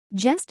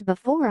Just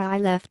before I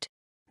left,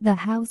 the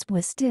house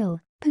was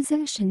still,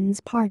 possessions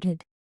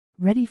parted.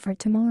 Ready for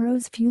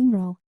tomorrow's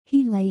funeral,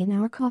 he lay in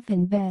our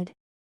coffin bed.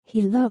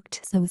 He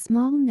looked so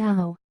small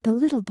now, the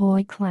little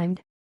boy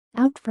climbed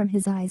out from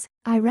his eyes.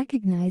 I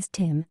recognized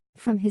him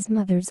from his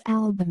mother's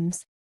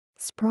albums.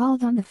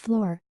 Sprawled on the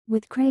floor,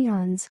 with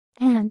crayons,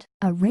 and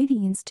a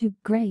radiance too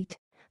great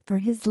for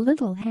his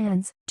little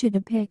hands to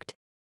depict.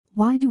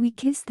 Why do we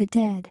kiss the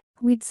dead?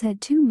 We'd said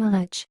too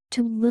much,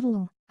 too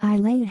little. I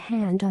laid a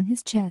hand on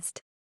his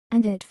chest,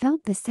 and it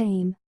felt the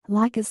same,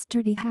 like a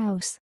sturdy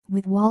house,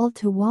 with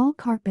wall-to-wall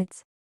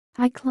carpets.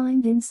 I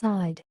climbed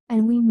inside,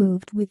 and we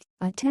moved with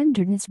a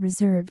tenderness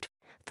reserved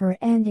for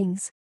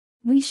endings.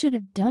 We should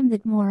have done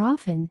that more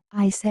often,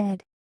 I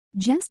said.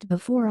 Just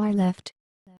before I left,